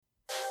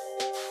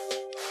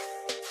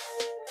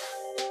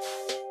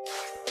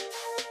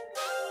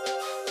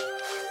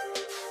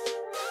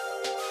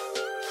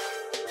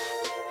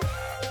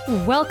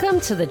Welcome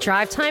to the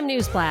Drive Time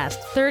News Blast.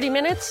 30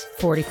 minutes,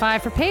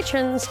 45 for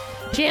patrons.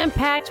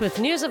 Jam-packed with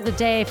news of the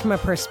day from a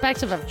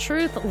perspective of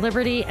truth,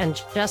 liberty, and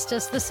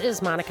justice. This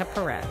is Monica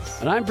Perez.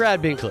 And I'm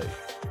Brad Binkley.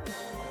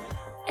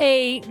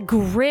 A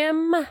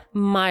grim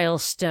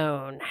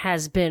milestone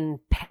has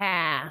been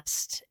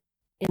passed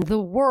in the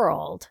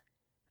world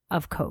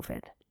of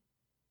COVID.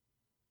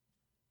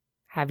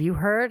 Have you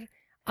heard?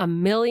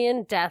 1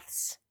 million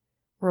deaths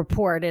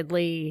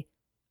reportedly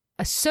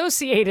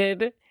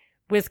associated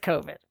with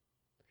COVID.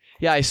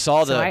 Yeah, I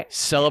saw the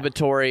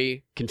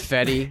celebratory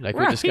confetti, like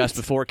we discussed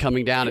before,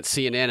 coming down at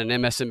CNN and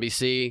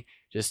MSNBC.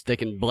 Just they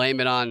can blame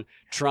it on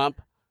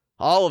Trump.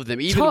 All of them,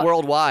 even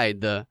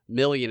worldwide, the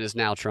million is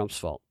now Trump's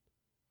fault.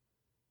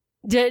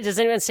 Does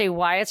anyone say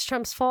why it's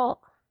Trump's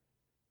fault?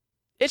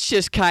 It's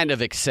just kind of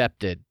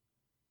accepted.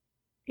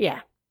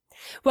 Yeah.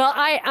 Well,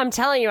 I'm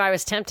telling you, I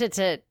was tempted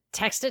to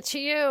text it to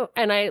you,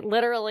 and I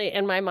literally,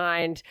 in my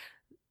mind,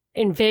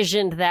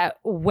 envisioned that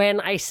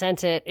when I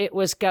sent it, it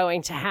was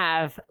going to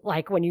have,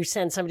 like when you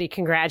send somebody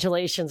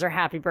congratulations or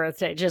happy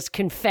birthday, just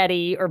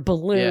confetti or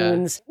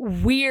balloons,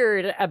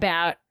 weird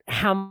about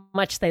how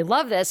much they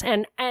love this.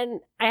 And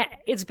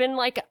it's been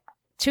like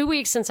 2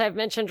 weeks since I've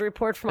mentioned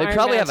Report from Iron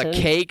Mountain. They probably have a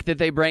cake that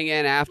they bring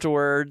in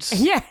afterwards.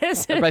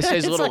 Yes. Everybody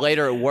stays a little like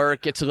later at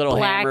work, gets a little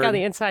black hammered on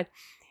the inside.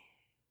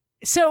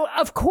 So,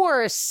 of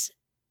course,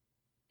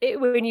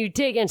 when you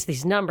dig into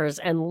these numbers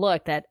and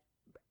look, that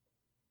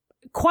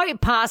quite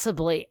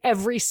possibly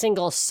every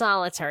single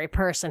solitary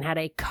person had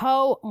a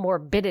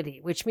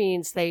comorbidity, which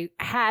means they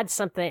had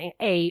something,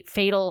 a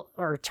fatal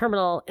or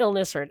terminal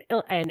illness or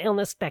an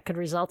illness that could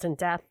result in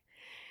death.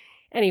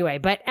 Anyway,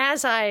 but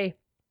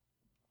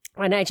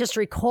when I just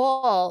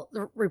recall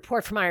the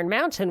report from Iron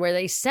Mountain where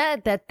they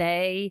said that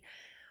they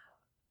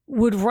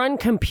would run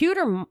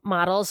computer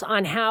models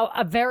on how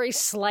a very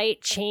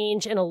slight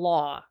change in a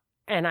law,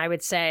 and I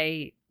would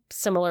say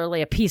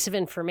similarly a piece of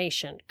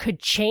information, could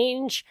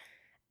change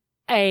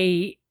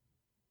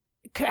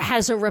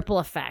has a ripple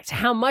effect.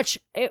 How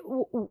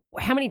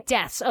many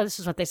deaths? Oh, this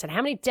is what they said.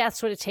 How many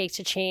deaths would it take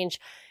to change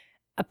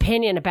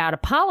opinion about a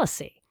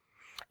policy?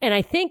 And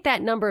I think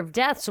that number of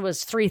deaths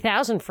was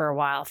 3,000 for a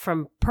while,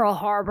 from Pearl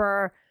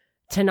Harbor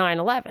to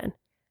 9/11.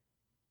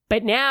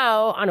 But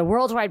now, on a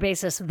worldwide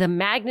basis, the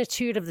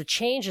magnitude of the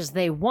changes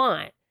they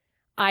want,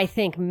 I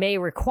think, may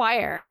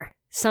require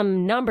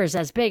some numbers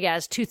as big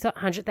as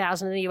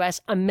 200,000 in the U.S.,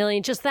 1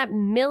 million, just that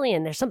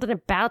million. There's something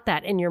about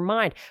that in your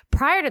mind.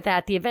 Prior to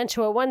that, the Event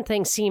 201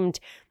 thing seemed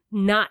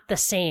not the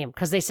same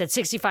because they said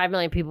 65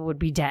 million people would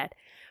be dead.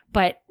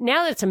 But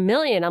now that it's 1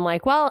 million, I'm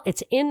like, well,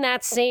 it's in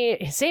that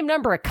same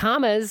number of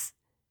commas.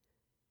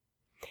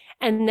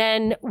 And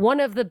then one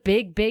of the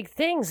big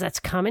things that's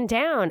coming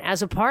down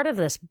as a part of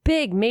this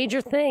big major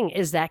thing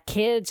is that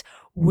kids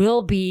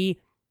will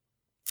be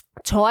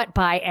taught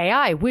by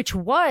AI, which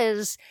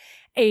was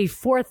a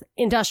fourth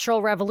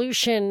industrial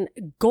revolution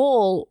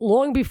goal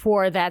long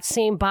before that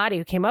same body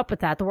who came up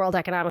with that, the World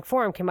Economic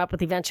Forum, came up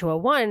with Event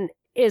 201,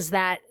 is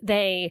that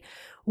they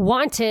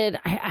wanted,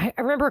 I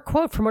remember a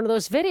quote from one of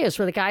those videos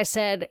where the guy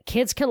said,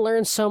 kids can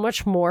learn so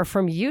much more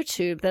from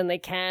YouTube than they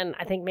can,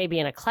 I think, maybe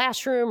in a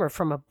classroom or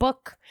from a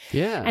book.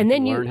 Yeah. And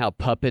then you learn how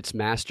puppets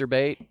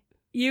masturbate.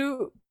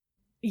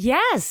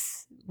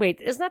 Yes.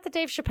 Wait, isn't that the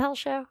Dave Chappelle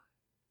show?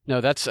 No,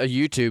 that's a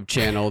YouTube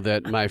channel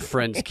that my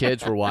friend's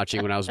kids were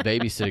watching when I was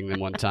babysitting them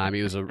one time.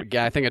 He was a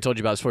guy, I think I told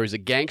you about this before. He was a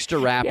gangster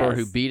rapper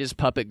who beat his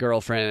puppet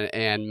girlfriend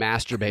and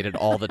masturbated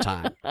all the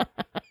time.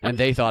 And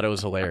they thought it was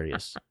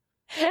hilarious.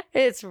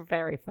 It's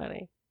very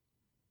funny.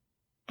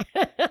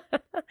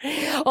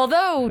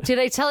 Although, did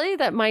I tell you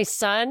that my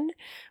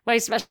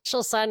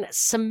special son,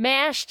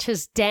 smashed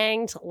his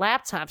danged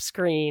laptop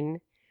screen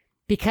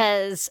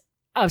because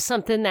of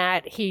something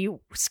that he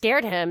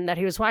scared him that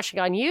he was watching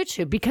on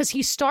YouTube? Because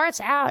he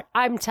starts out,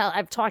 I've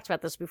talked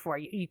about this before,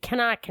 you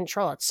cannot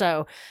control it.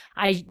 So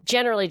I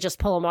generally just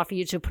pull him off of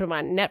YouTube, put him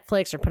on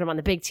Netflix or put him on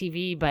the big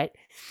TV. But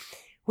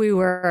we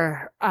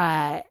were,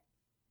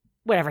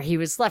 he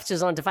was left to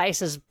his own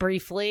devices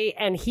briefly,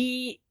 and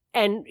he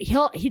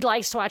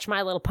likes to watch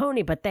My Little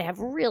Pony, but they have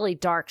really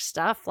dark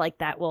stuff like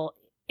that will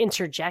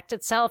interject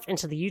itself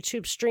into the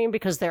YouTube stream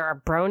because there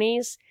are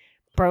bronies,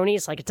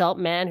 like adult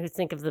men who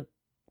think of the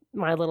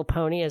My Little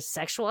Pony as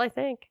sexual, I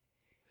think.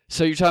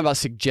 So you're talking about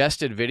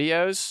suggested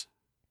videos?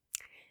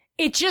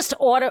 It just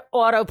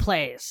auto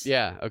plays.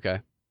 Yeah, okay.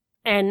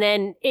 And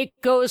then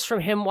it goes from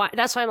him.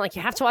 That's why I'm like,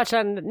 you have to watch it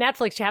on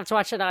Netflix. You have to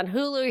watch it on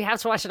Hulu. You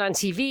have to watch it on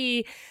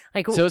TV.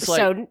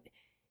 So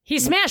he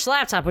smashed the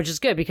laptop, which is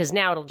good because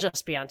now it'll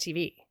just be on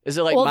TV. Is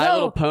it like My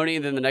Little Pony,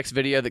 and then the next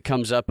video that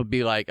comes up would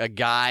be like a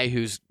guy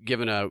who's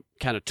given a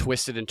kind of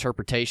twisted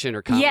interpretation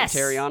or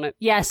commentary on it?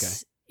 Yes.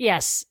 Okay.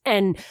 Yes.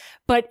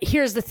 But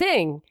here's the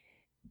thing.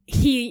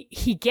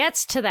 He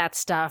gets to that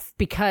stuff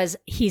because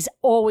he's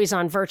always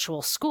on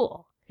virtual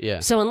school. Yeah.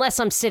 So unless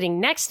I'm sitting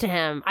next to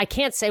him, I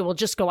can't say, well,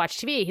 just go watch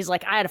TV. He's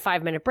like, I had a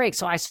 5-minute break,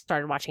 so I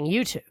started watching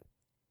YouTube.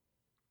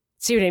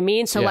 See what I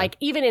mean? So like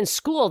even in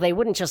school, they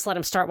wouldn't just let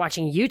him start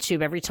watching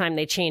YouTube every time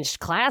they changed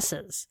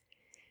classes.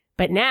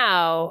 But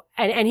now,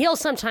 and he'll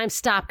sometimes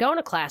stop going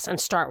to class and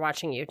start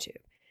watching YouTube.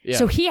 Yeah.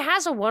 So he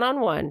has a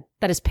one-on-one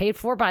that is paid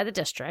for by the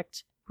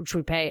district, which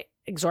we pay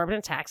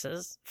exorbitant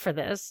taxes for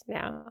this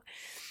now.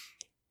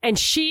 And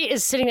she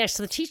is sitting next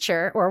to the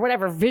teacher or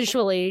whatever,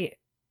 visually,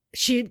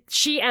 she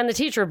and the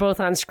teacher are both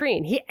on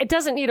screen. It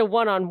doesn't need a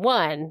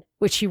one-on-one,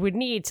 which he would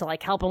need to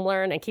like help him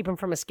learn and keep him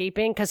from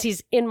escaping because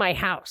he's in my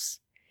house.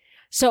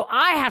 So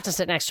I have to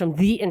sit next to him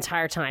the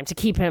entire time to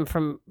keep him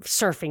from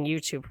surfing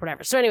YouTube or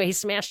whatever. So anyway, he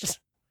smashed his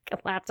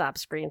laptop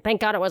screen.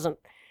 Thank God it wasn't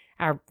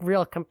our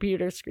real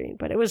computer screen,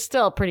 but it was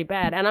still pretty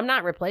bad. And I'm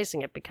not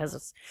replacing it because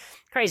it's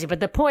crazy.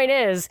 But the point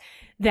is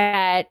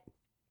that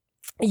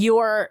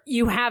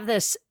you have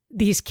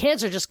these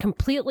kids are just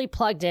completely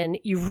plugged in.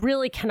 You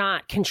really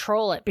cannot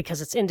control it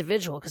because it's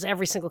individual, because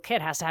every single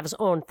kid has to have his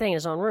own thing,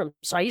 his own room.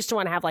 So I used to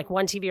want to have like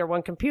one TV or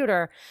one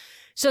computer.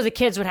 So the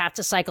kids would have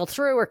to cycle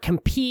through or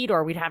compete,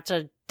 or we'd have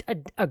to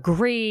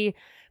agree.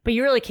 But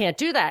you really can't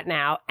do that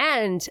now.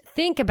 And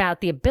think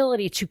about the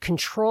ability to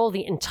control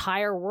the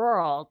entire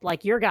world.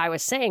 Like your guy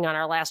was saying on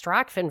our last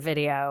Rockfin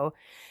video,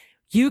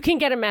 you can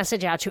get a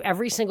message out to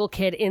every single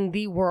kid in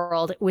the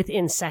world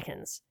within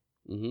seconds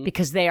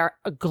because they are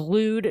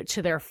glued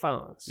to their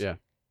phones. Yeah.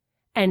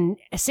 And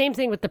same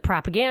thing with the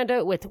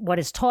propaganda, with what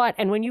is taught.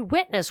 And when you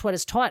witness what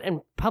is taught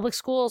in public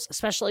schools,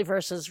 especially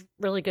versus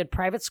really good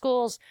private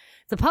schools,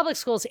 the public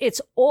schools, it's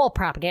all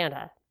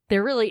propaganda.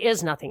 There really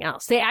is nothing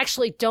else. They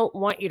actually don't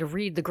want you to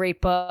read the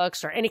great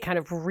books or any kind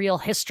of real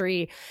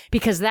history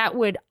because that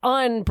would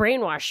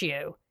unbrainwash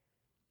you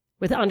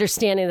with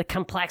understanding the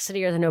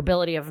complexity or the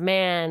nobility of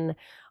man,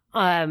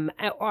 or,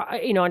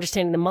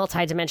 understanding the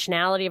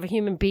multidimensionality of a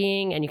human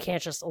being, and you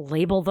can't just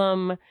label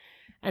them.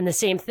 And the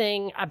same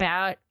thing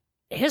about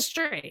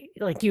history.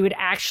 Like you would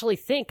actually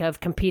think of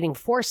competing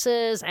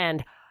forces,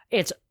 and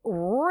it's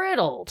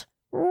riddled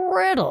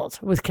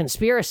with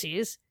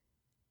conspiracies.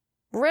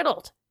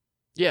 Riddled.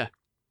 Yeah.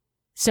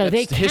 So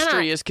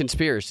history is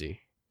conspiracy.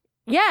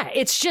 Yeah,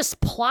 it's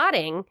just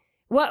plotting.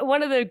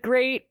 One of the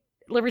great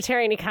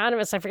libertarian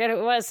economists, I forget who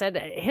it was, said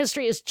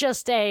history is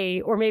just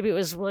or maybe it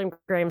was William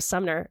Graham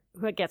Sumner,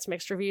 who gets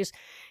mixed reviews,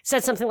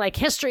 said something like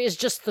history is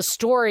just the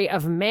story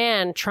of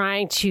man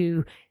trying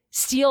to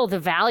steal the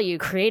value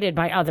created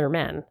by other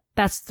men.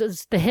 That's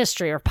the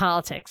history or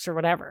politics or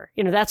whatever.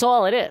 That's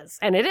all it is.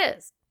 And it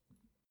is.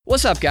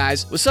 What's up,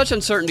 guys? With such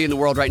uncertainty in the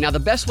world right now, the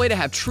best way to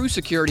have true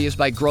security is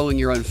by growing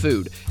your own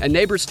food. At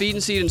Neighbors Feed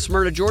and Seed in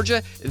Smyrna,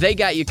 Georgia, they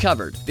got you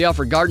covered. They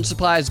offer garden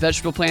supplies,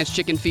 vegetable plants,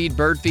 chicken feed,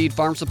 bird feed,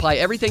 farm supply,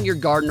 everything your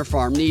garden or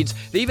farm needs.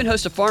 They even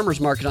host a farmer's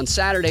market on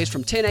Saturdays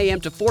from 10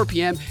 a.m. to 4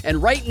 p.m.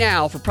 And right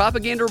now, for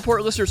Propaganda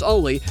Report listeners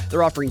only,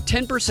 they're offering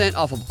 10%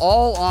 off of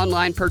all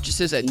online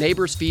purchases at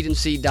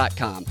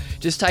neighborsfeedandseed.com.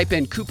 Just type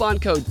in coupon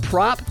code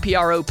PROP,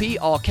 P-R-O-P,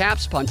 all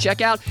caps, upon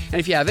checkout. And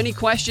if you have any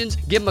questions,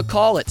 give them a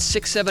call at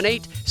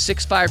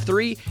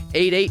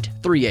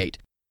 678-653-8838.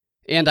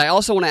 And I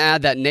also want to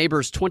add that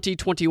Neighbors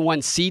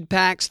 2021 seed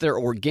packs, their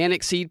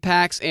organic seed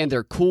packs, and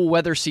their cool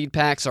weather seed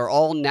packs are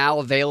all now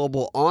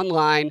available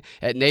online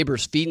at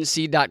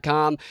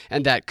neighborsfeedandseed.com,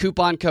 and that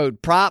coupon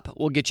code PROP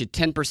will get you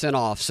 10%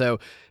 off. So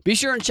be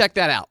sure and check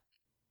that out.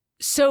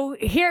 So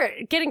here,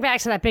 getting back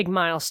to that big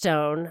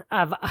milestone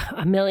of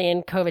 1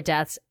 million COVID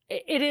deaths,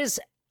 it is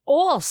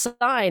all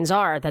signs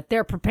are that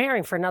they're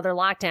preparing for another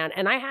lockdown.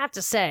 And I have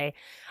to say,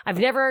 I've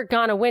never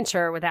gone a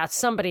winter without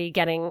somebody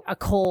getting a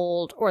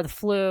cold or the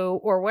flu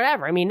or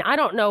whatever. I mean, I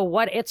don't know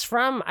what it's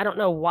from. I don't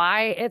know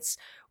why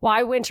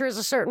winter is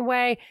a certain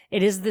way.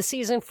 It is the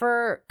season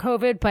for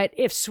COVID. But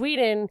if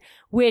Sweden,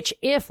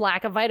 if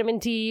lack of vitamin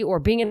D or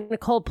being in a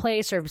cold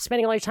place or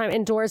spending all your time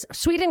indoors,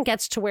 Sweden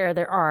gets to where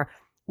there are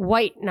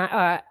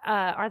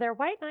are there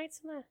white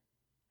nights I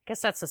guess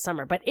that's the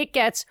summer, but it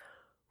gets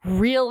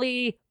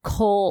really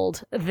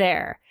cold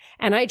there.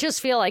 And I just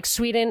feel like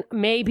Sweden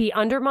may be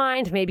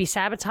undermined, may be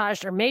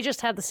sabotaged, or may just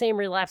have the same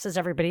relapse as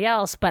everybody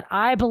else. But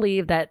I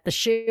believe that the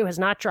shoe has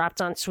not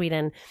dropped on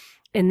Sweden,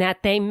 and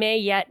that they may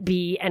yet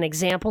be an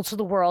example to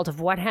the world of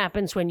what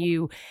happens when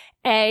you,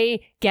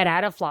 A, get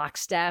out of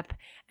lockstep,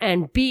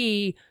 and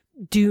B,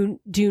 do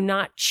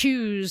not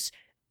choose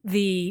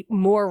the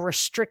more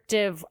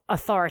restrictive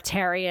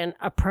authoritarian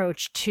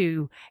approach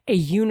to a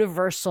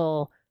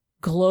universal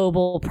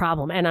global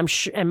problem. And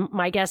and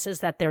my guess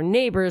is that their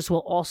neighbors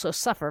will also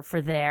suffer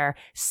for their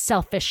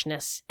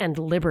selfishness and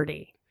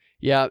liberty.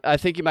 Yeah, I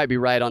think you might be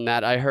right on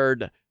that. I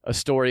heard a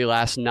story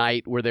last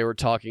night where they were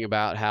talking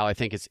about how I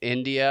think it's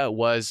India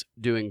was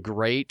doing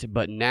great,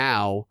 but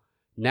now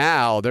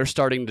they're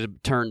starting to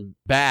turn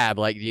bad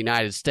like the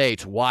United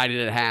States. Why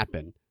did it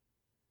happen?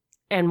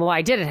 And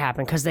why did it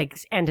happen? Because they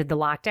ended the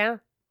lockdown?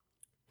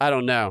 I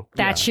don't know.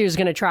 That shoe's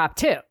going to drop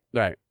too.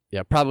 Right.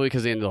 Yeah, probably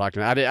because they ended the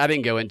lockdown. I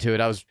didn't go into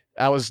it.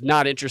 I was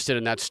not interested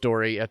in that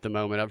story at the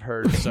moment. I've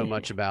heard so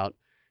much about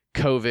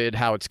COVID,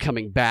 how it's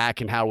coming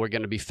back, and how we're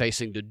going to be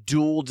facing the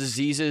dual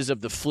diseases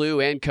of the flu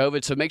and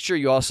COVID. So make sure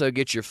you also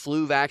get your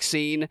flu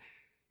vaccine,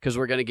 because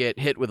we're going to get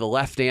hit with the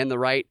left and the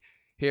right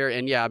here.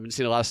 And yeah, I've been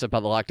seeing a lot of stuff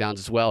about the lockdowns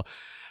as well.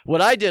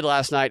 What I did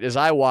last night is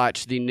I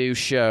watched the new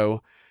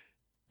show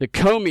The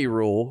Comey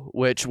Rule,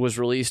 which was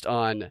released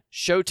on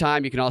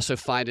Showtime. You can also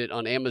find it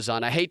on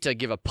Amazon. I hate to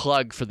give a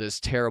plug for this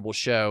terrible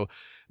show,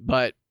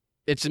 but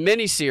it's a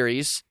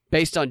miniseries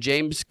based on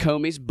James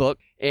Comey's book,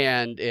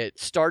 and it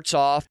starts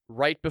off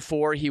right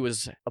before he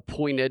was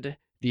appointed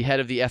the head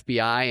of the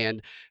FBI,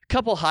 and a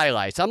couple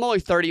highlights. I'm only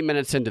 30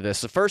 minutes into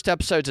this. The first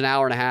episode's an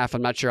hour and a half.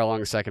 I'm not sure how long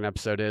the second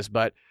episode is,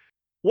 but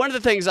one of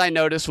the things I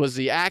noticed was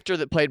the actor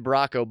that played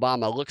Barack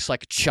Obama looks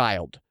like a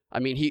child. I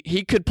mean,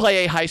 he could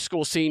play a high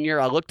school senior.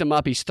 I looked him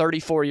up. He's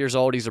 34 years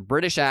old. He's a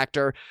British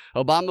actor.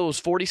 Obama was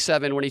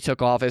 47 when he took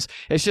office.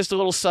 It's just a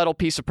little subtle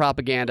piece of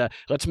propaganda.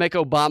 Let's make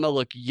Obama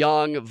look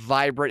young,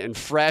 vibrant, and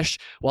fresh,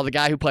 while the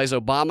guy who plays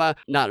the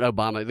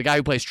guy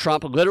who plays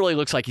Trump literally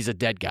looks like he's a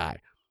dead guy.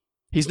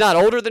 He's not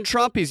older than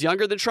Trump. He's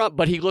younger than Trump,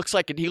 but he looks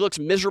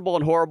miserable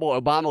and horrible.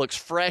 Obama looks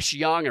fresh,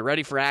 young, and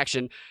ready for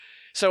action.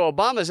 So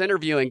Obama's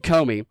interviewing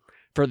Comey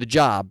for the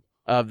job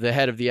of the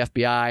head of the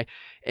FBI,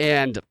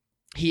 and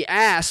he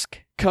asked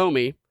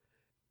Comey,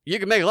 "You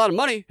can make a lot of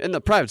money in the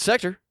private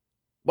sector.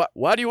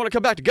 Why do you want to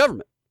come back to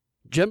government,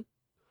 Jim?"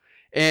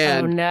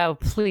 And oh, no,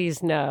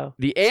 please no.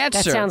 The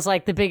answer... That sounds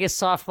like the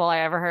biggest softball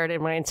I ever heard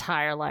in my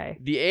entire life.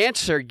 The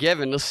answer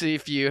given, let's see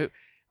if you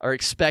are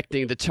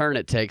expecting the turn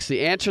it takes.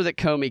 The answer that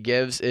Comey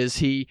gives is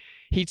he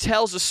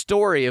tells a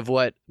story of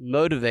what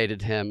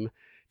motivated him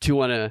to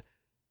want to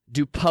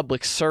do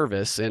public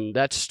service, and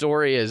that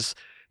story is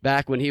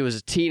back when he was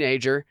a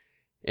teenager,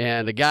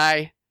 and the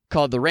guy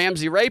called the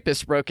Ramsey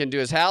Rapist broke into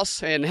his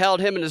house and held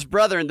him and his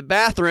brother in the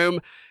bathroom,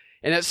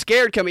 and it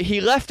scared Comey.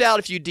 He left out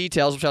a few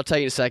details, which I'll tell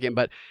you in a second,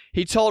 but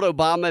he told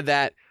Obama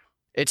that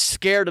it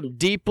scared him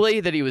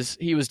deeply, that he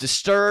was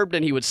disturbed,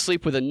 and he would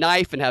sleep with a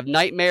knife and have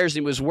nightmares,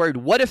 and he was worried,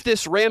 what if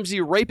this Ramsey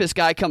Rapist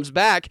guy comes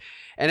back?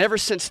 And ever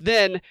since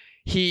then,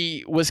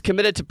 he was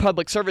committed to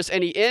public service,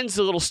 and he ends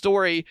the little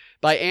story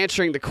by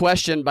answering the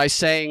question by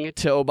saying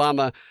to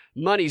Obama,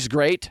 "Money's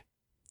great,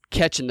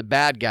 catching the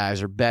bad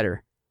guys are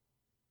better."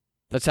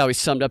 That's how he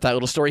summed up that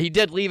little story. He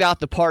did leave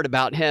out the part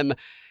about him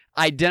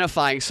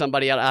identifying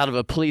somebody out of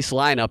a police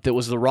lineup that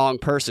was the wrong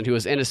person who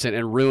was innocent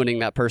and ruining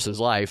that person's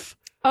life.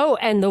 Oh,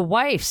 and the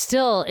wife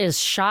still is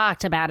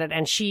shocked about it.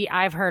 And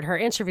I've heard her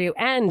interview,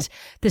 and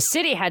the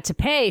city had to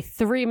pay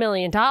 $3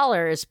 million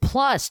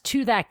plus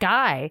to that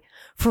guy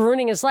for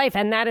ruining his life.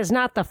 And that is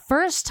not the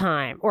first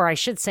time, or I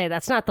should say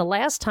that's not the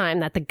last time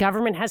that the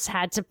government has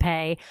had to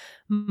pay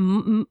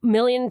 $1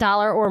 million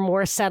or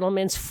more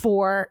settlements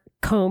for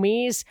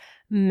Comey's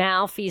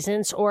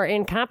malfeasance or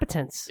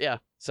incompetence. Yeah.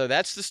 So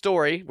that's the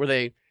story where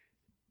they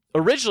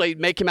originally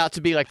make him out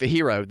to be like the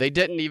hero. They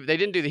didn't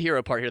do the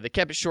hero part here. They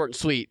kept it short and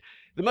sweet.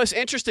 The most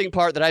interesting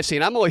part that I've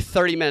seen, I'm only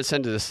 30 minutes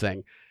into this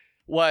thing,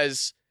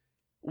 was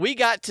we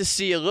got to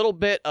see a little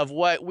bit of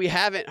what we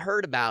haven't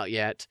heard about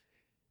yet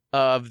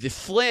of the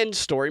Flynn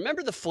story.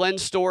 Remember the Flynn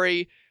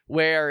story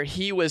where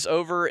he was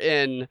over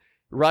in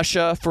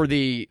Russia for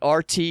the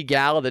RT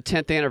Gala, the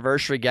 10th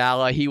anniversary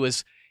gala? He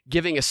was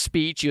giving a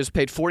speech. He was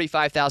paid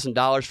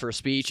 $45,000 for a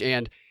speech,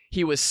 and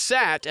he was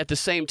sat at the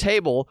same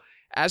table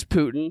as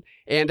Putin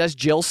and as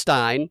Jill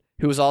Stein,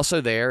 who was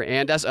also there,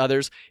 and as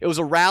others. It was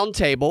a round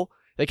table.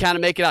 They kind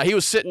of make it out. He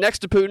was sitting next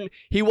to Putin.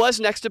 He was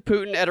next to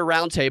Putin at a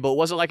round table. It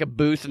wasn't like a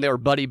booth and they were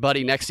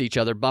buddy-buddy next to each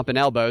other, bumping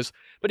elbows,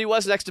 but he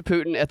was next to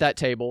Putin at that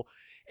table.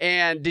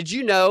 And do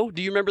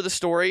you remember the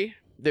story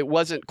that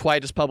wasn't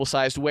quite as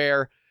publicized,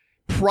 where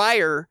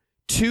prior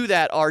to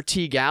that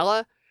RT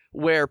Gala,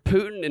 where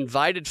Putin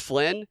invited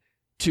Flynn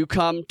to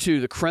come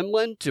to the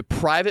Kremlin to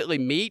privately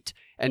meet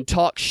and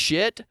talk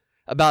shit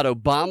about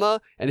Obama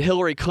and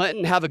Hillary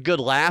Clinton, have a good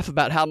laugh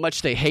about how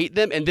much they hate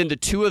them, and then the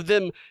two of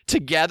them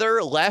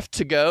together left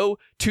to go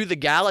to the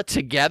gala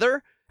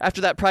together after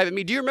that private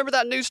meet? Do you remember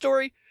that news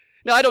story?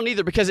 No, I don't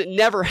either, because it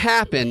never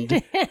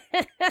happened.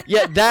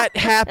 Yet that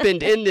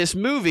happened in this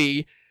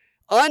movie.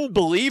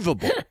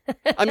 Unbelievable.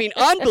 I mean,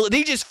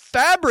 they just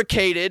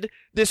fabricated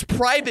this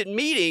private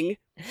meeting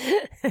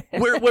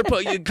where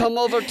you come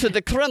over to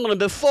the Kremlin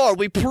before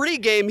we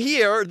pregame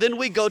here, then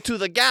we go to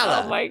the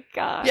gala. Oh my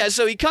God. Yeah,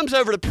 so he comes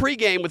over to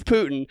pregame with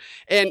Putin,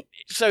 and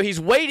so he's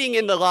waiting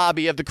in the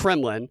lobby of the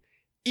Kremlin,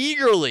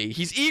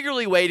 he's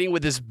eagerly waiting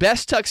with his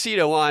best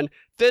tuxedo on,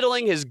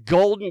 fiddling his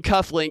golden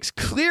cufflinks,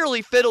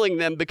 clearly fiddling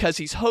them because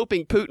he's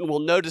hoping Putin will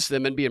notice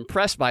them and be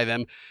impressed by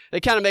them. They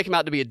kind of make him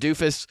out to be a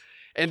doofus.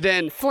 And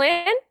then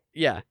Flynn?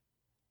 Yeah.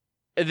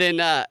 And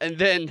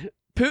then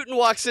Putin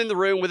walks in the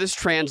room with his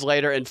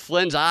translator, and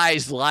Flynn's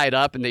eyes light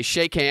up and they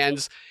shake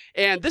hands.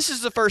 And this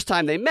is the first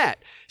time they met.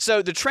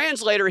 So the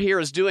translator here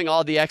is doing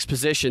all the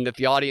exposition that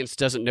the audience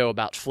doesn't know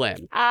about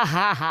Flynn.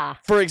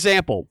 For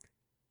example,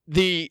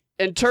 the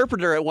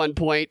interpreter at one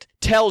point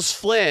tells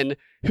Flynn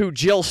who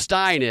Jill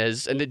Stein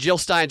is, and that Jill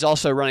Stein's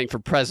also running for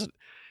president.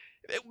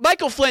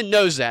 Michael Flynn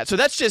knows that, so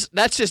that's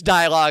just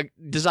dialogue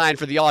designed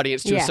for the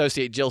audience to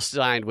associate Jill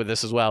Stein with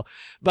this as well.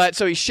 But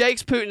so he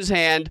shakes Putin's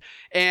hand,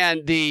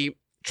 and the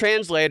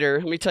translator,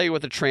 let me tell you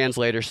what the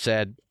translator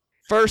said.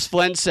 First,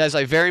 Flynn says,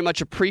 "I very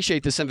much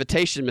appreciate this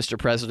invitation, Mr.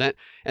 President."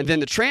 And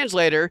then the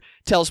translator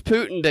tells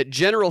Putin that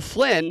General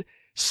Flynn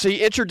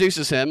She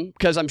introduces him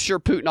because I'm sure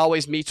Putin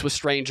always meets with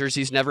strangers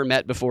he's never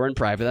met before in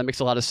private. That makes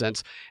a lot of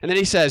sense. And then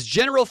he says,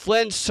 General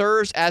Flynn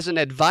serves as an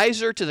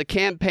advisor to the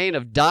campaign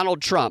of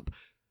Donald Trump,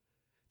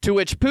 to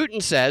which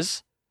Putin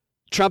says,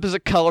 Trump is a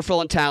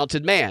colorful and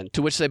talented man,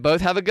 to which they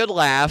both have a good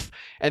laugh.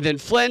 And then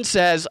Flynn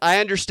says, I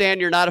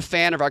understand you're not a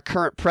fan of our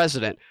current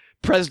president,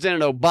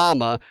 President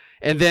Obama.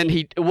 And then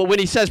when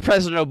he says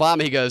President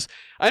Obama, he goes,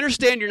 I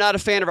understand you're not a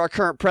fan of our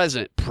current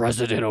president,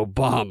 President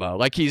Obama.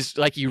 Like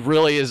he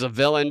really is a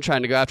villain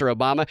trying to go after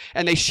Obama.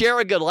 And they share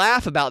a good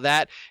laugh about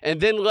that.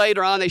 And then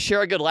later on, they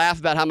share a good laugh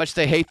about how much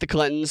they hate the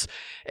Clintons.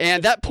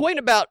 And that point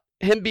about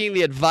him being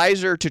the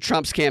advisor to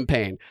Trump's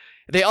campaign.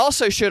 They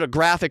also showed a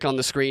graphic on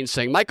the screen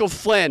saying, Michael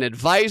Flynn,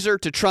 advisor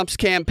to Trump's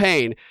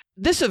campaign.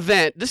 This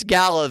event, this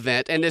gala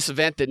event, and this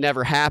event that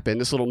never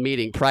happened, this little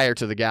meeting prior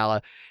to the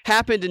gala,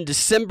 happened in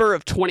December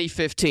of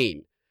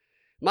 2015.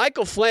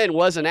 Michael Flynn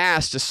wasn't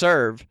asked to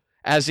serve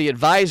as the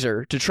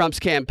advisor to Trump's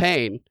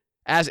campaign,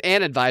 as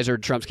an advisor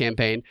to Trump's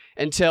campaign,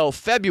 until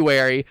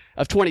February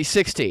of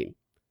 2016.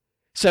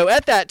 So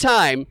at that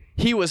time,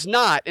 he was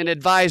not an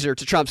advisor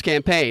to Trump's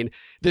campaign.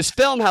 This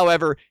film,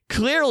 however,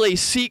 clearly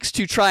seeks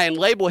to try and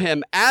label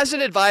him as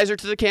an advisor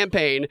to the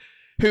campaign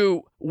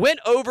who went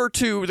over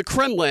to the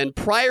Kremlin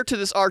prior to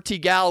this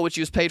RT Gala, which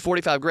he was paid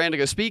 $45,000 to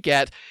go speak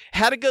at,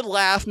 had a good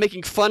laugh,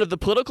 making fun of the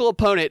political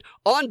opponent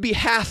on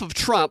behalf of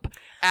Trump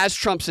as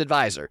Trump's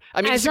advisor.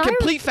 I mean, it's a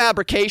complete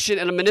fabrication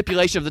and a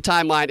manipulation of the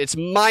timeline. It's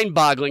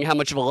mind-boggling how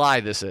much of a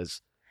lie this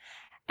is.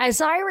 As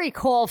I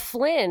recall,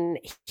 Flynn,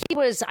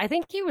 I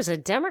think he was a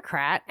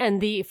Democrat, and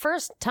the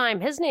first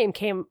time his name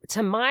came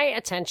to my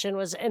attention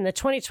was in the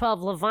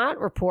 2012 Levant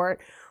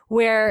report,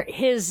 where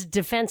his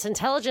Defense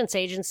Intelligence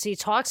Agency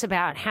talks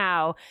about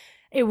how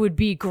it would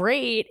be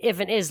great if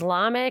an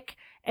Islamic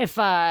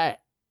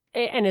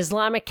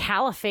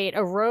caliphate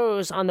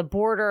arose on the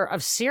border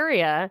of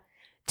Syria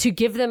to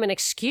give them an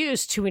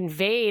excuse to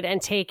invade and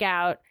take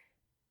out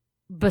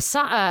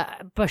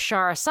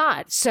Bashar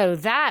Assad. So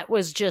that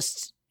was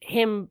just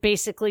him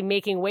basically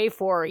making way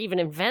for, or even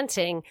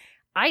inventing,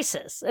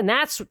 ISIS. And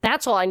that's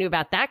all I knew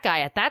about that guy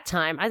at that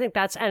time. I think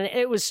and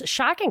it was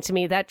shocking to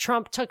me that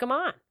Trump took him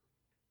on.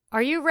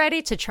 Are you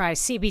ready to try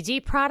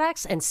CBD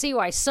products and see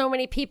why so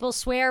many people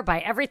swear by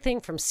everything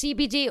from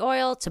CBD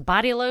oil to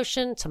body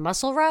lotion to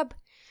muscle rub?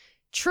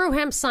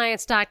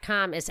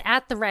 TrueHempScience.com is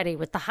at the ready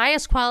with the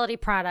highest quality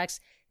products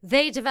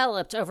they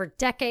developed over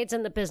decades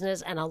in the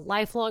business and a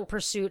lifelong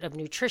pursuit of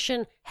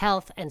nutrition,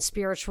 health, and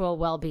spiritual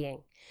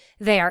well-being.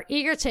 They are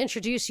eager to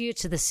introduce you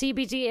to the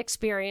CBD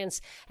experience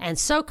and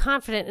so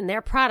confident in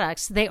their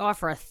products, they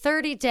offer a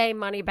 30-day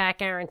money-back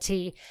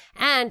guarantee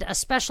and a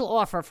special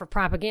offer for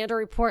Propaganda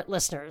Report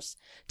listeners.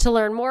 To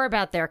learn more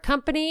about their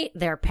company,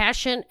 their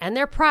passion, and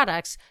their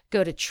products,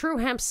 go to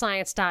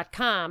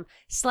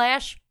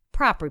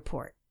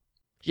truehempscience.com/propreport.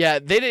 Yeah,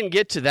 they didn't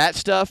get to that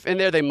stuff in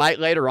there. They might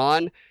later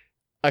on.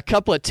 A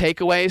couple of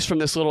takeaways from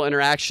this little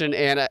interaction,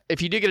 and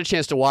if you do get a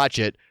chance to watch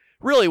it,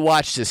 really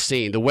watch this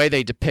scene, the way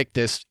they depict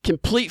this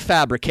complete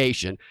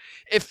fabrication.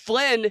 If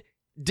Flynn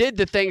did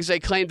the things they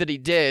claimed that he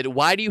did,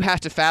 why do you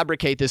have to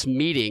fabricate this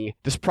meeting,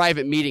 this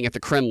private meeting at the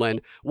Kremlin?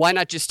 Why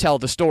not just tell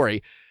the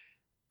story?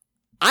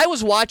 I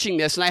was watching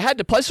this, and I had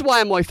to, this is why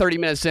I'm only 30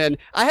 minutes in,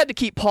 I had to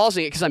keep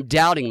pausing it because I'm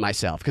doubting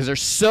myself, because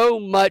there's so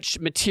much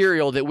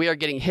material that we are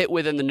getting hit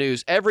with in the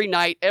news every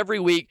night, every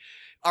week.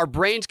 Our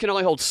brains can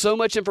only hold so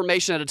much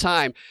information at a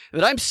time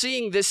that I'm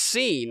seeing this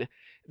scene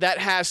that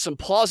has some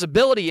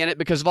plausibility in it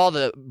because of all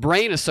the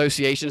brain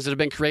associations that have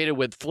been created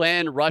with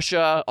Flynn,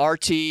 Russia,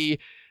 RT,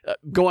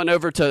 going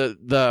over to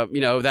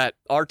that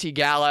RT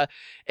Gala.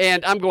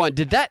 And I'm going,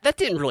 that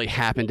didn't really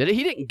happen, did it?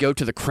 He didn't go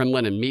to the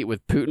Kremlin and meet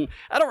with Putin.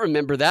 I don't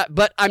remember that,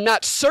 but I'm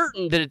not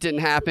certain that it didn't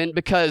happen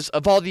because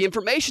of all the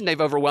information they've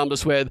overwhelmed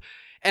us with.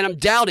 And I'm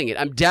doubting it.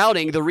 I'm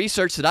doubting the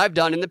research that I've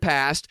done in the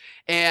past,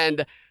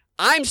 and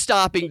I'm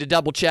stopping to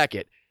double check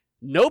it.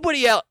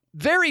 Nobody else,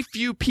 very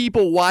few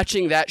people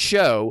watching that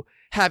show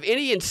have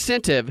any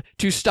incentive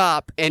to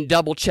stop and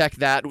double check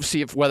that,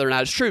 see if whether or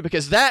not it's true,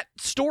 because that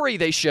story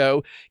they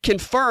show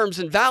confirms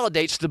and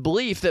validates the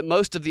belief that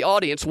most of the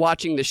audience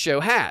watching this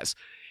show has.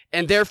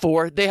 And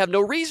therefore, they have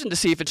no reason to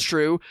see if it's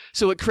true,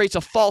 so it creates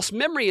a false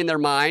memory in their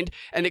mind,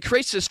 and it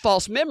creates this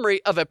false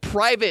memory of a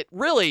private,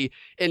 really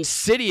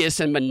insidious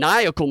and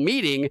maniacal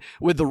meeting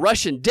with the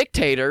Russian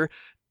dictator,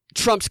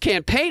 Trump's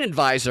campaign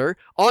advisor,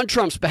 on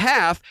Trump's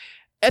behalf.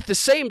 At the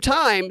same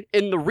time,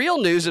 in the real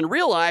news, in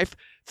real life,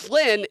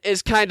 Flynn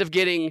is kind of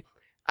getting,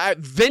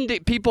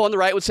 people on the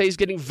right would say he's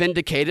getting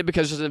vindicated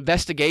because there's an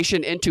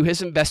investigation into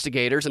his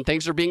investigators and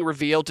things are being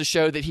revealed to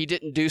show that he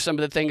didn't do some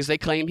of the things they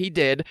claim he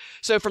did.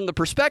 So from the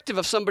perspective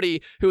of somebody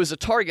who is a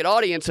target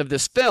audience of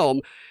this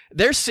film,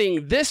 they're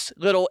seeing this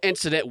little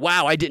incident.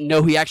 Wow, I didn't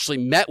know he actually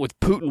met with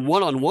Putin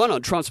one-on-one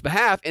on Trump's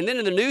behalf. And then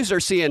in the news,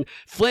 they're seeing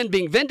Flynn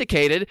being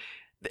vindicated.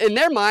 In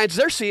their minds,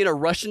 they're seeing a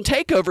Russian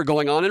takeover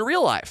going on in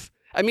real life.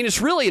 I mean,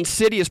 it's really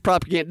insidious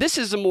propaganda. This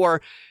is a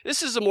more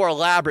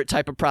elaborate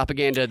type of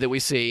propaganda that we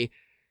see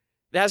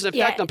that has an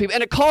effect on people,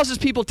 and it causes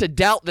people to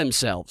doubt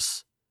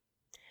themselves.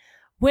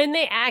 When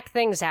they act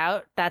things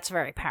out, that's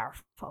very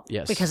powerful.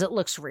 Yes. Because it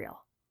looks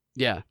real.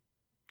 Yeah.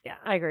 Yeah,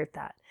 I agree with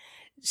that.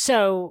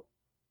 So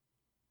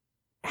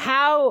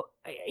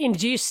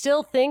do you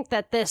still think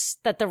that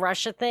the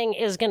Russia thing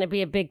is going to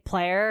be a big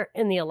player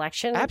in the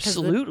election?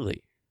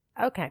 Absolutely.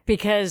 Okay,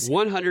 because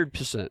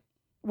 100%.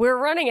 We're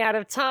running out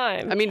of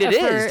time. I mean, it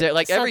is.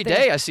 Like every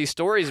day I see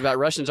stories about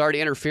Russians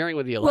already interfering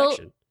with the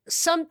election. Well,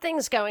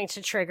 something's going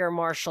to trigger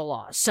martial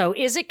law. So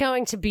is it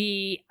going to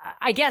be,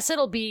 I guess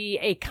it'll be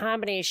a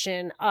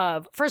combination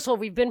of, first of all,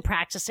 we've been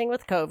practicing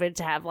with COVID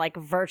to have like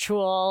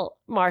virtual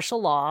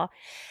martial law.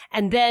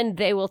 And then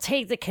they will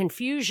take the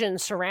confusion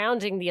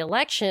surrounding the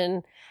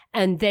election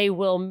and they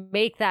will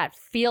make that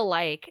feel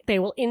like they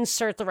will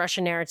insert the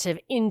Russian narrative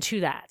into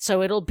that.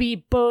 So it'll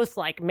be both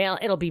like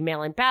it'll be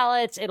mail-in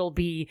ballots. It'll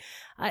be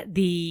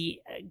the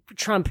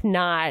Trump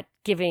not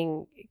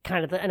giving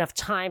kind of enough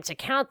time to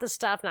count the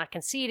stuff, not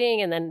conceding.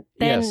 And then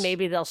Yes.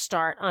 maybe they'll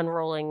start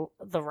unrolling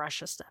the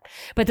Russia stuff.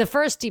 But the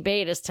first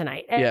debate is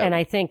tonight. Yeah. And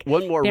I think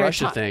one more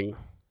Russia thing.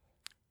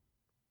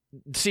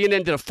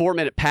 CNN did a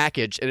 4-minute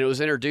package and it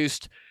was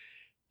introduced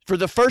for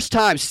the first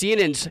time.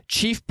 Russia's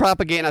chief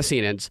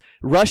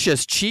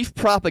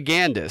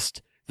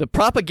propagandist, the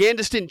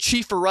propagandist in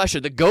chief for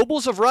Russia, the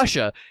Goebbels of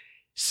Russia,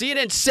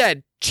 CNN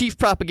said chief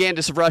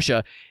propagandist of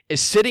Russia is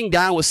sitting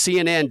down with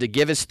CNN to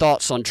give his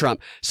thoughts on Trump.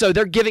 So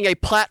they're giving a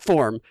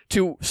platform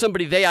to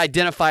somebody they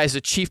identify as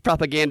a chief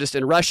propagandist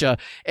in Russia.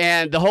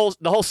 And the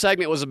whole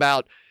segment was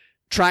about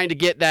trying to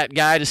get that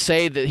guy to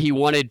say that he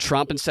wanted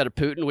Trump instead of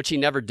Putin, which he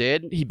never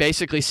did. He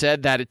basically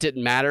said that it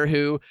didn't matter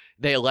who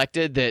they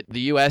elected, that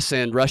the U.S.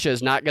 and Russia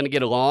is not going to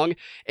get along.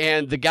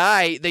 And the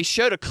guy, they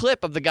showed a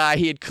clip of the guy.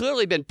 He had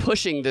clearly been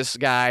pushing this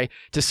guy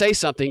to say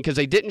something because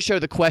they didn't show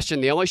the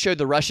question. They only showed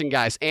the Russian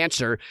guy's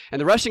answer.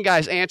 And the Russian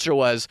guy's answer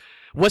was,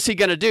 what's he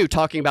going to do?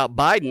 Talking about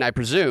Biden, I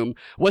presume.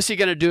 What's he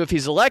going to do if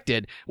he's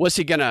elected? Was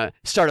he going to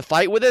start a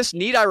fight with us?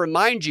 Need I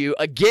remind you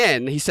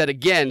again? He said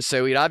again,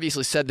 so he'd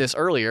obviously said this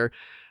earlier.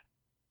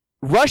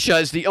 Russia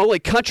is the only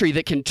country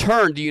that can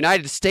turn the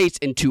United States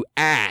into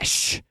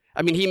ash.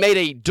 I mean, he made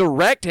a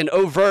direct and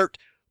overt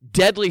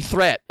deadly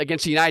threat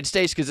against the United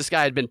States because this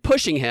guy had been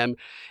pushing him.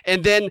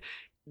 And then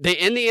they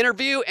end the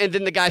interview, and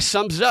then the guy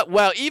sums it up.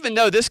 Well, even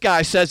though this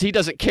guy says he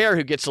doesn't care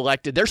who gets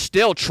elected, they're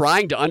still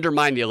trying to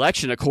undermine the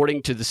election,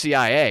 according to the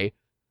CIA.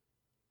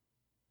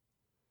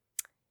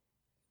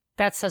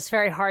 That's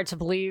very hard to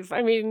believe.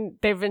 I mean,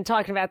 they've been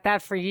talking about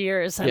that for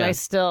years, and I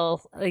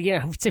still,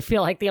 to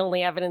feel like the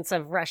only evidence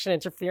of Russian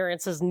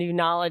interference is new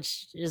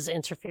knowledge is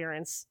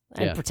interference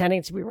and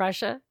pretending to be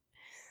Russia.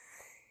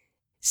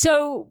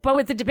 So, but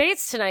with the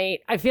debates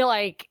tonight, I feel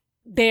like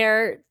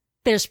I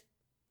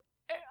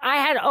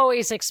had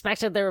always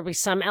expected there would be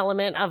some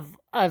element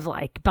of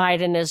like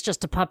Biden is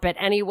just a puppet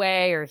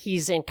anyway, or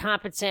he's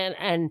incompetent,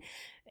 and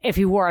if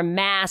he wore a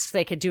mask,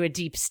 they could do a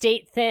deep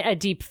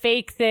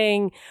fake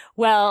thing.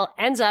 Well,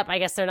 ends up, I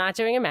guess they're not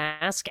doing a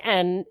mask.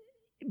 And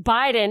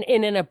Biden,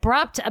 in an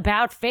abrupt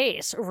about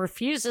face,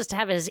 refuses to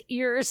have his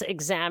ears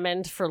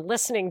examined for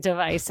listening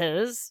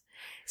devices.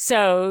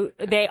 So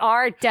they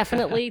are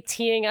definitely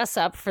teeing us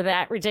up for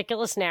that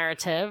ridiculous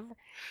narrative.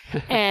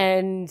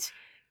 And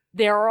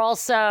they're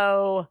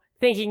also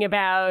thinking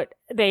about,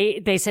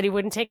 they said he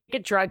wouldn't take a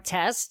drug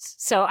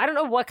test. So I don't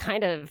know what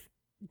kind of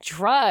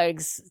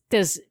drugs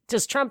does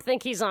Trump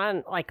think he's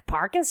on, like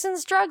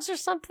Parkinson's drugs or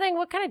something?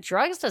 What kind of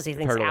drugs does he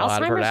think?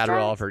 I've heard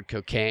Adderall, I've heard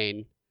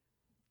cocaine.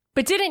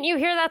 But didn't you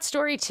hear that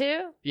story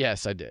too?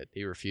 Yes, I did.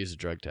 He refused a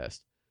drug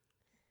test.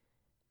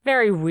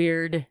 Very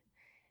weird.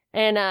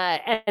 And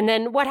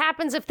then what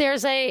happens if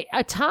there's a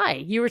tie?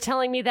 You were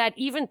telling me that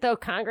even though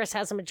Congress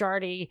has a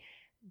majority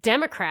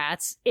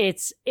Democrats,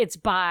 it's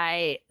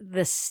by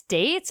the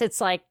states. It's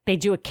like they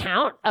do a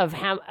count of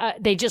how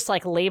they just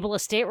like label a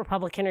state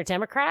Republican or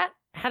Democrat.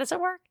 How does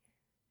it work?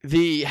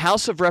 The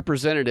House of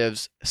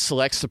Representatives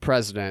selects the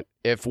president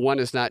if one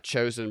is not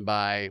chosen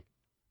by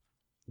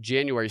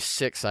January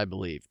 6th, I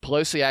believe.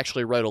 Pelosi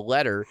actually wrote a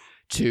letter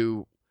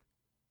to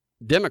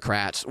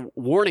Democrats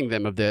warning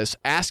them of this,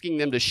 asking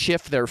them to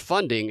shift their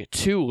funding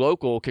to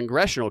local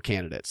congressional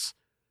candidates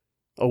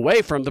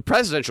away from the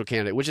presidential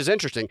candidate, which is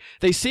interesting.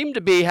 They seem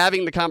to be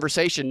having the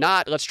conversation,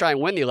 not let's try and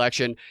win the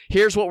election.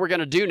 Here's what we're going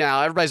to do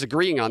now. Everybody's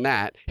agreeing on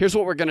that. Here's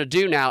what we're going to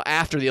do now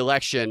after the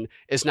election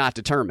is not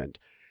determined,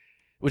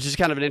 which is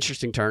kind of an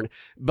interesting turn.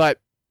 But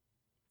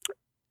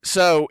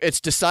so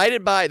that's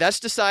decided by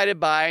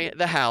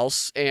the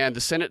House, and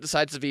the Senate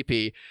decides the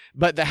VP.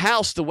 But the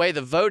House, the way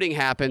the voting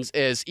happens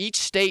is each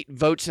state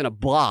votes in a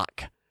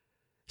block.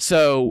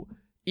 So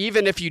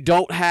even if you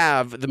don't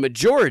have the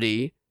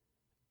majority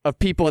of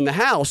people in the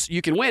House,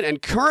 you can win.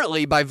 And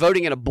currently, by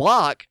voting in a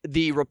block,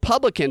 the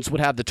Republicans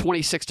would have the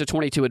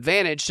 26-22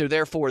 advantage, so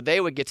therefore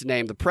they would get to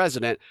name the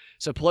president.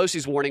 So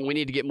Pelosi's warning, we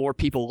need to get more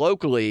people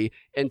locally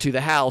into the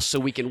House so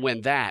we can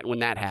win that when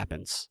that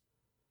happens.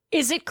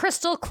 Is it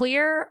crystal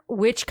clear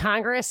which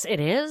Congress it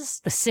is?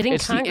 The sitting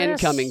Congress?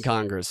 It's the incoming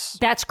Congress.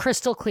 That's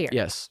crystal clear.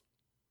 Yes.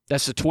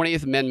 That's the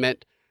 20th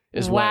Amendment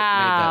is what made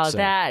that so.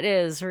 That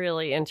is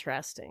really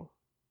interesting.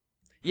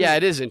 Yeah,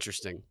 it is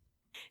interesting.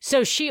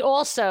 So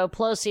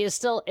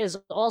Pelosi is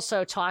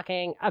also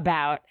talking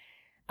about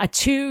a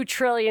 $2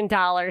 trillion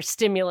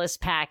stimulus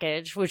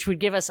package, which would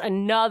give us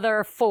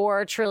another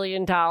 $4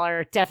 trillion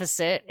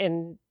deficit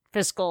in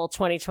fiscal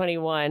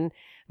 2021. I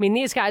mean,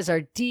 these guys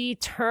are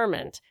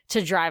determined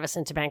to drive us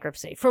into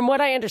bankruptcy. From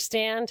what I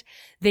understand,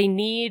 they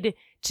need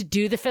to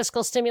do the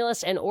fiscal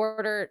stimulus in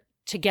order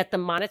to get the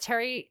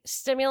monetary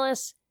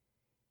stimulus.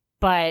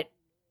 But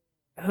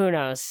who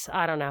knows?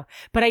 I don't know.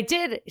 But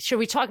should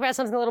we talk about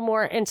something a little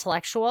more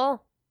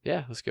intellectual?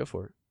 Yeah, let's go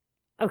for it.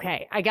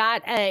 Okay. I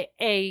got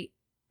a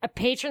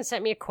patron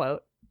sent me a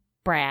quote,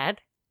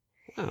 Brad.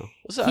 Oh,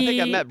 I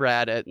think I met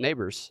Brad at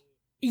Neighbors.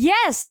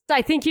 Yes,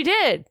 I think you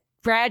did.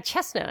 Brad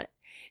Chestnut.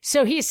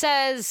 So he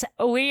says,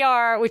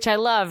 which I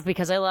love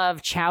because I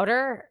love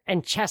Chowder,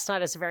 and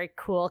Chestnut is a very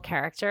cool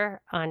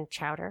character on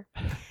Chowder.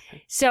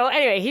 So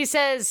anyway, he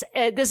says,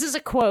 this is a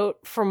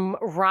quote from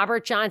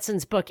Robert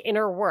Johnson's book,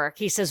 Inner Work.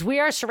 He says, "We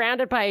are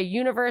surrounded by a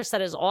universe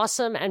that is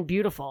awesome and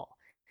beautiful,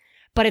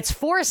 but its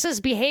forces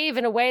behave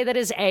in a way that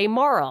is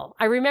amoral."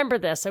 I remember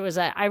this.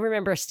 I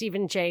remember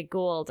Stephen Jay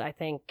Gould, I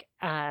think,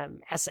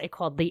 essay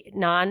called The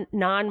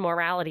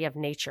Non-Morality of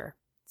Nature.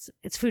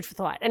 It's food for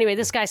thought. Anyway,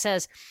 this guy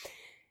says,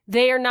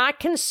 "They are not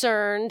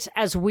concerned,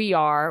 as we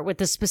are, with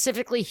the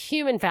specifically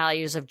human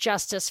values of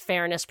justice,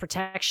 fairness,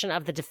 protection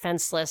of the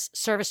defenseless,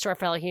 service to our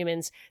fellow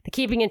humans, the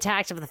keeping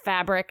intact of the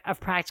fabric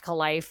of practical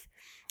life.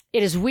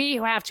 It is we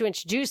who have to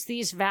introduce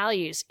these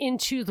values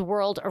into the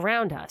world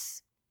around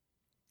us."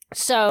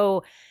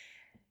 So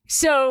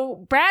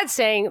Brad's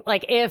saying,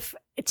 like, if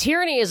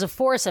tyranny is a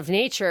force of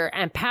nature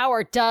and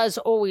power does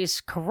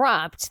always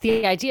corrupt,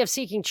 the idea of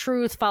seeking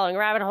truth, following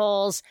rabbit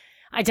holes,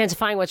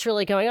 identifying what's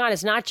really going on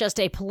is not just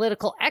a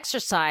political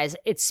exercise.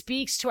 It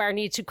speaks to our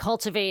need to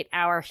cultivate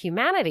our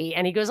humanity.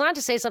 And he goes on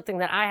to say something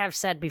that I have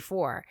said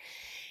before.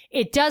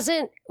 It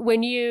doesn't,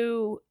 when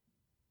you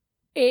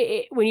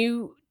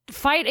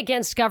fight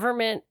against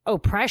government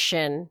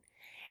oppression,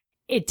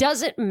 it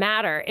doesn't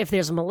matter if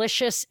there's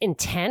malicious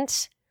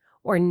intent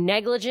or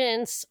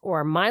negligence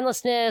or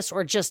mindlessness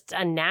or just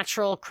a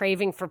natural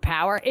craving for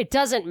power. It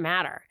doesn't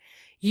matter.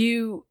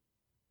 You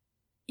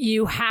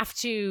have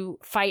to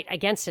fight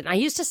against it. And I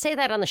used to say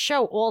that on the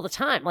show all the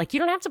time. Like, you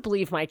don't have to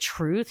believe my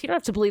truth. You don't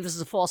have to believe this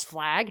is a false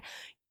flag.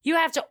 You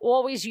have to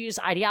always use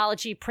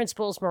ideology,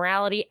 principles,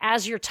 morality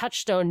as your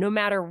touchstone, no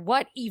matter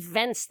what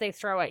events they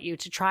throw at you,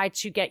 to try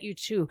to get you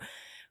to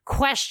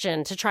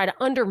question, to try to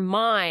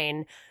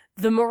undermine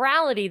the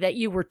morality that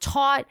you were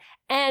taught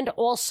and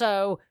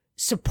also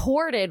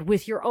supported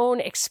with your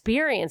own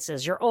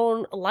experiences, your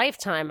own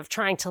lifetime of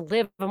trying to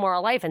live a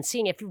moral life and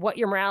seeing if what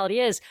your morality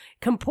is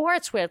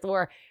comports with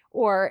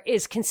or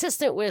is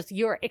consistent with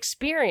your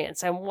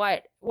experience and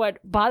what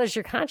bothers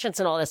your conscience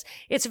and all this.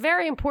 It's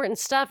very important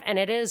stuff, and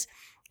it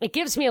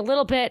gives me a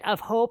little bit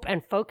of hope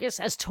and focus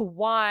as to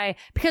why,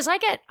 because I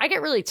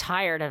get really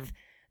tired of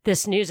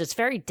this news. It's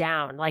very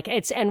down.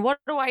 And what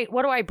do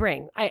I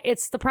bring?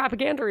 It's the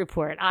propaganda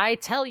report. I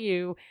tell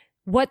you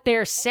what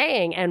they're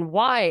saying and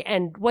why,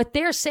 and what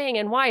they're saying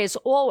and why is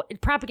all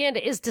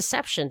propaganda is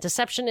deception.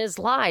 Deception is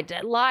lie.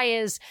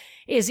 Lie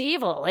is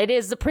evil. It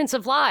is the prince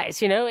of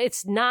lies.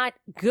 It's not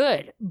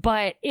good,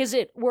 but is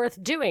it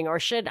worth doing? Or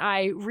should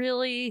I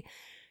really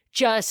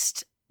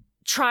just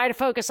try to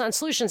focus on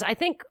solutions? I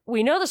think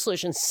we know the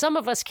solutions. Some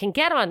of us can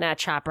get on that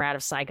chopper out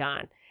of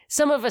Saigon.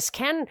 Some of us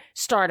can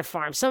start a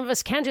farm. Some of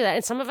us can do that,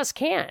 and some of us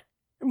can't.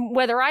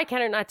 Whether I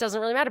can or not doesn't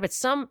really matter, but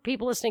some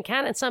people listening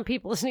can and some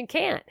people listening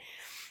can't.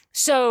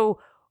 So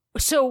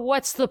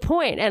what's the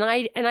point? And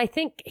I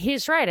think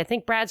he's right. I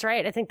think Brad's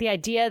right. I think the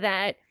idea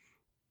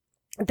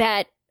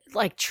that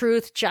like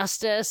truth,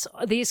 justice,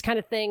 these kind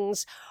of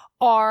things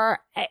we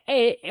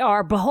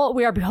are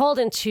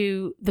beholden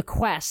to the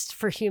quest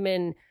for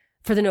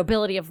the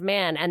nobility of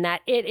man, and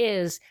that it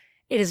is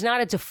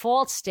not a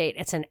default state.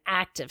 It's an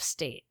active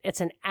state.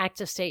 It's an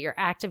active state. You're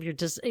active.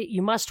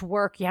 You must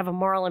work. You have a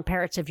moral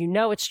imperative. You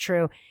know it's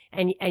true,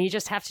 and you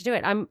just have to do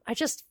it. I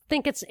just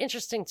think it's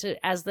interesting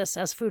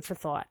as food for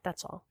thought.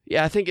 That's all.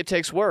 Yeah, I think it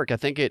takes work. I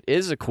think it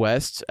is a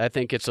quest. I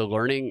think it's a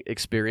learning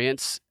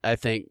experience. I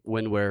think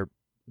when we're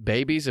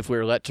babies, if we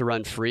were let to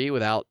run free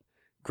without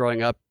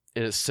growing up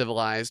in a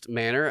civilized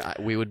manner,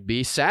 we would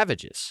be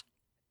savages.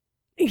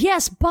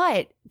 Yes,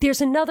 but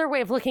there's another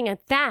way of looking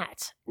at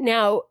that.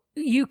 Now,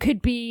 you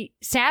could be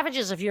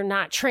savages if you're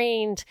not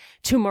trained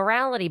to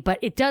morality, but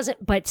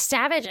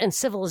savage and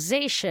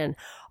civilization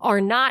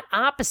are not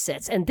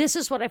opposites. And this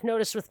is what I've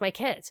noticed with my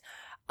kids.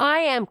 I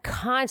am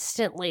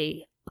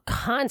constantly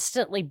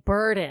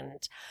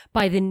burdened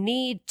by the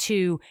need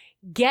to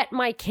get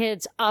my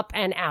kids up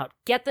and out,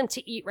 get them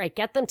to eat right,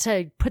 get them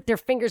to put their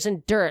fingers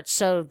in dirt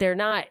so they're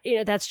not,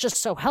 that's just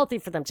so healthy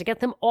for them, to get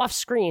them off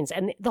screens.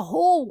 And the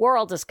whole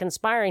world is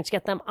conspiring to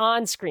get them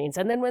on screens.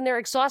 And then when they're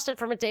exhausted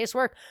from a day's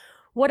work,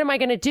 what am I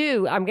going to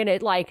do? I'm going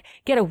to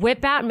get a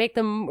whip out and make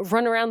them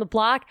run around the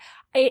block.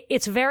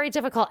 It's very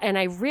difficult. And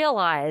I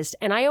realized,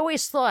 and I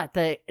always thought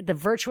the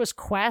virtuous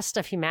quest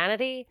of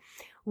humanity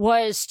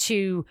was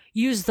to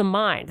use the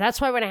mind.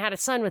 That's why when I had a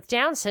son with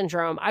Down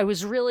syndrome, I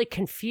was really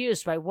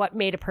confused by what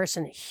made a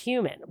person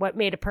human, what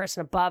made a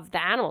person above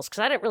the animals, because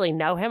I didn't really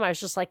know him. I was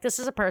just like, this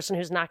is a person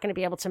who's not going to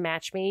be able to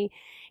match me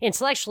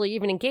intellectually,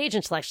 even engage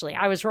intellectually.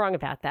 I was wrong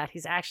about that.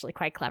 He's actually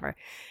quite clever.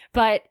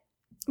 But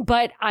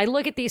I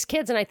look at these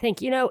kids and I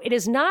think, it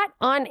is not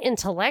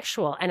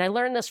unintellectual. And I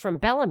learned this from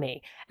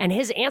Bellamy, and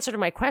his answer to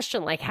my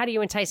question, like, how do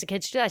you entice a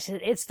kid to do that? I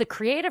said, it's the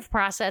creative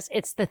process.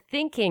 It's the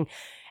thinking.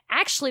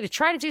 Actually, to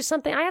try to do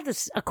something, I have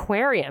this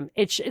aquarium.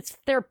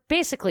 They're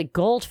basically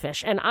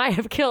goldfish, and I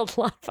have killed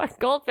a lot of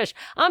goldfish.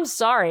 I'm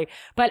sorry,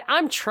 but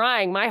I'm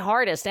trying my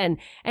hardest. And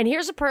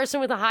here's a person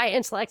with a high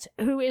intellect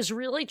who is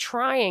really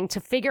trying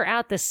to figure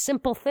out this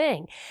simple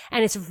thing.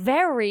 And it's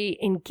very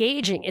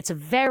engaging. It's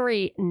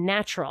very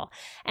natural.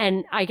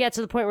 And I get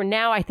to the point where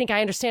now I think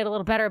I understand a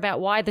little better about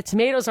why the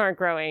tomatoes aren't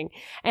growing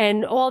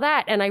and all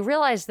that. And I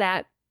realize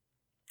that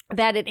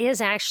it is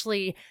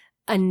actually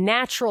a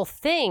natural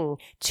thing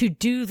to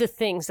do the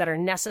things that are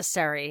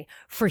necessary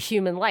for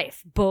human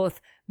life,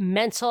 both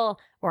mental,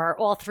 or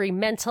all three: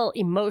 mental,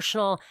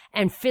 emotional,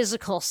 and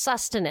physical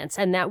sustenance.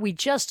 And that we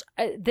just,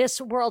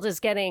 this world is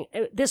getting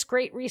this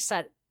great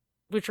reset,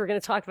 which we're going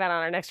to talk about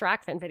on our next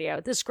Rockfin video.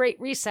 This great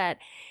reset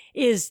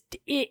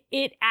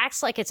it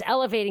acts like it's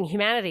elevating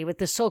humanity with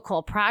the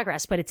so-called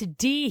progress, but it's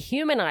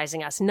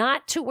dehumanizing us,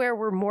 not to where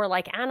we're more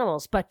like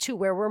animals, but to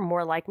where we're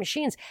more like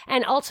machines,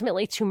 and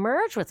ultimately to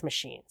merge with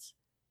machines.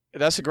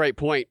 That's a great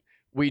point.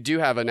 We do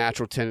have a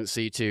natural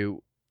tendency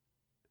to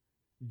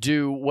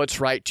do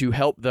what's right to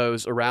help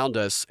those around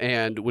us.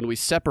 And when we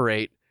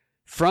separate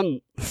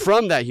from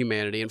that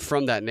humanity and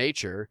from that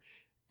nature,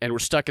 and we're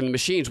stuck in the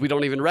machines, we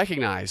don't even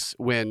recognize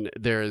when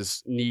there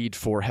is need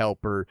for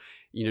help, or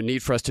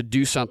need for us to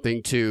do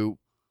something to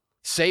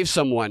save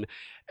someone.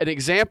 An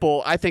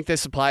example, I think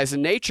this applies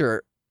in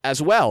nature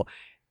as well.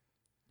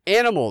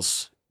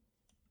 Animals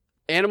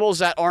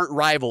that aren't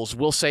rivals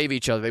will save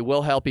each other. They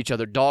will help each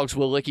other. Dogs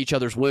will lick each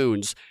other's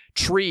wounds.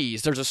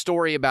 Trees. There's a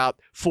story about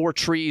 4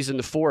 trees in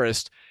the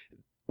forest.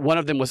 One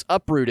of them was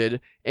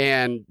uprooted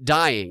and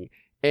dying,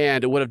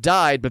 and it would have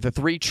died, but the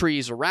 3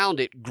 trees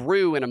around it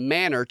grew in a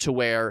manner to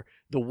where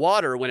the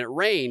water, when it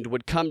rained,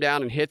 would come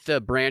down and hit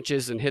the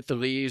branches and hit the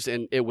leaves,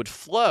 and it would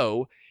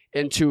flow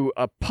into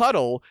a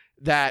puddle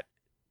that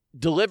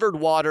delivered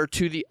water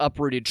to the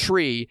uprooted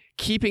tree,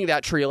 keeping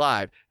that tree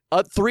alive.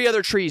 3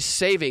 other trees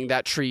saving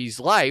that tree's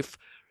life.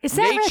 Is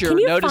that nature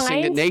right?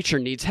 noticing that nature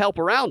needs help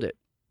around it.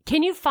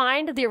 Can you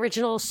find the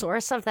original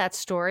source of that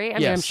story? I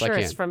mean, Yes, I'm sure I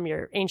it's can. from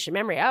your ancient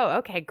memory. Oh,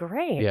 okay,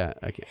 great. Yeah,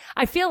 I can.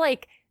 I feel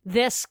like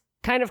this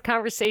kind of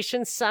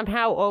conversation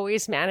somehow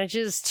always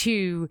manages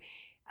to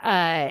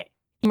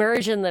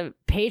merge in the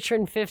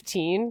Patron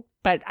 15,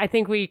 but I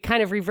think we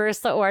kind of reverse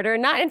the order.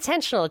 Not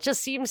intentional. It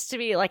just seems to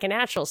be like a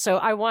natural. So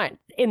I want,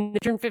 in the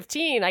Patron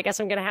 15, I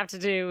guess I'm going to have to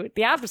do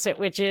the opposite,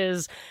 which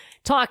is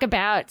talk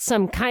about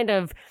some kind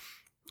of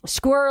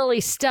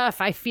squirrely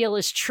stuff I feel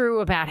is true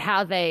about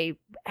how they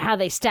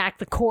stack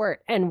the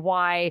court, and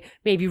why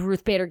maybe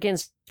Ruth Bader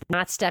Ginsburg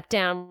not step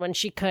down when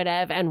she could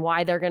have, and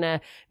why they're going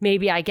to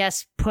maybe, I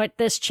guess, put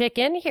this chick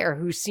in here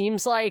who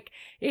seems like,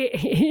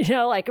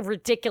 like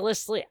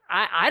ridiculously,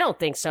 I don't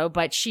think so,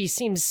 but she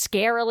seems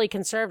scarily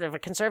conservative, a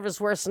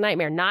conservative's worst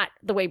nightmare, not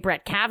the way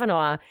Brett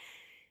Kavanaugh,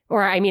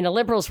 a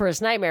liberal's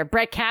worst nightmare.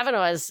 Brett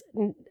Kavanaugh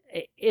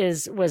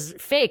was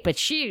fake, but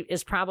she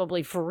is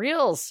probably for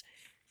reals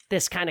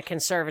this kind of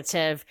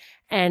conservative.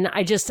 And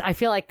I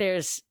feel like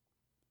there's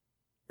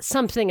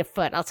something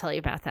afoot. I'll tell you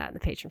about that in the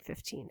Patron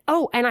 15.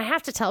 Oh, and I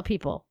have to tell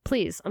people,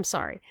 please, I'm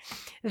sorry,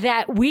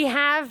 that we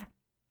have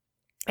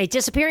a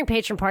disappearing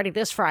patron party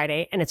this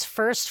Friday, and it's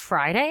First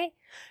Friday.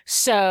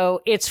 So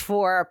it's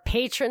for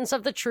patrons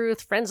of the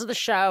truth, friends of the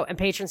show, and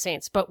patron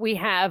saints. But we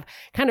have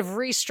kind of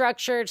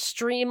restructured,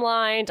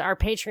 streamlined our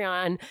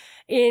Patreon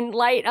in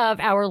light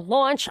of our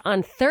launch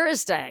on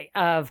Thursday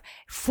of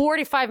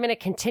 45-minute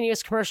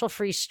continuous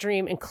commercial-free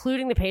stream,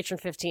 including the Patron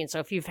 15. So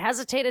if you've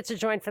hesitated to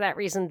join for that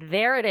reason,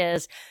 there it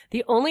is.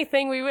 The only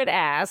thing we would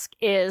ask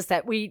is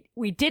that we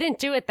didn't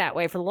do it that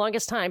way for the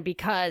longest time,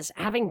 because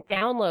having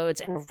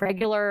downloads and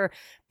regular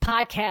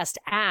podcast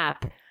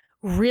app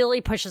really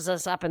pushes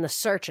us up in the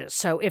searches.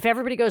 So if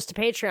everybody goes to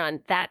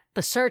Patreon, that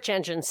the search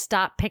engine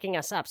stopped picking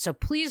us up. So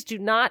please do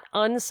not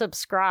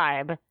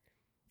unsubscribe.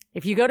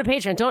 If you go to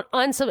Patreon, don't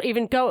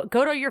even go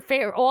to your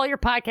favorite, all your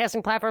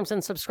podcasting platforms,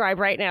 and subscribe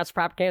right now. It's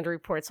Propaganda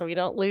Report, so we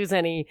don't lose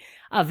any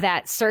of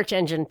that search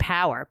engine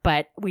power.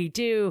 But we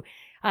do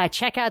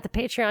check out the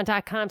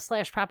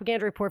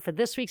patreon.com/propaganda report for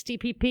this week's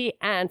DPP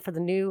and for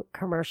the new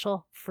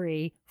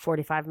commercial-free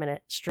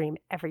 45-minute stream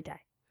every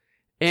day.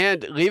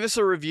 And leave us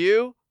a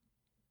review.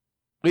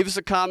 Leave us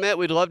a comment.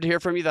 We'd love to hear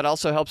from you. That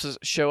also helps us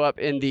show up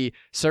in the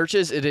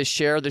searches. It is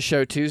Share the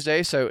Show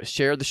Tuesday, so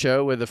share the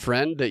show with a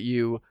friend that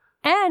you...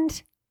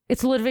 And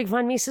it's Ludwig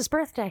von Mises'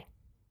 birthday.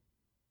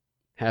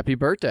 Happy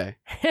birthday.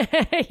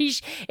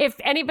 If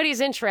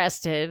anybody's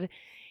interested,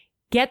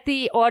 get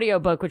the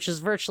audiobook, which is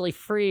virtually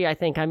free, I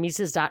think, on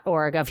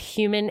Mises.org, of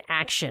Human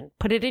Action.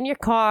 Put it in your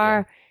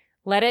car.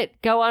 Let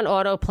it go on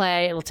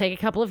autoplay. It'll take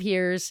a couple of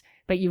years,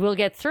 but you will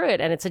get through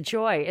it. And it's a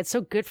joy. It's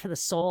so good for the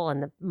soul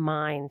and the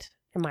mind,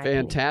 in my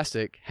opinion.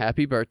 Fantastic.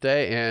 Happy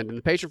birthday. And in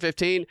the Patron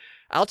 15,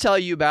 I'll tell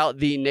you about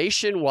the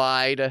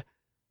nationwide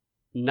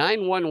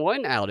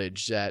 911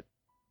 outage that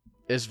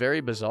is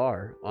very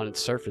bizarre on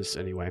its surface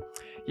anyway.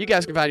 You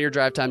guys can find your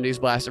Drive Time News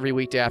Blast every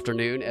weekday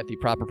afternoon at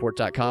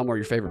thepropreport.com or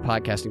your favorite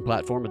podcasting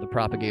platform with the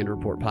Propaganda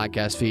Report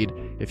podcast feed.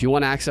 If you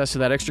want access to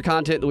that extra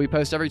content that we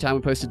post every time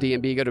we post a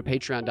DNB, go to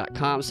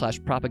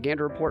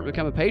patreon.com/propaganda report and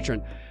become a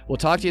patron. We'll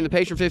talk to you in the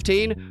Patron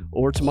 15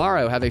 or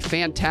tomorrow. Have a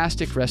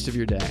fantastic rest of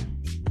your day.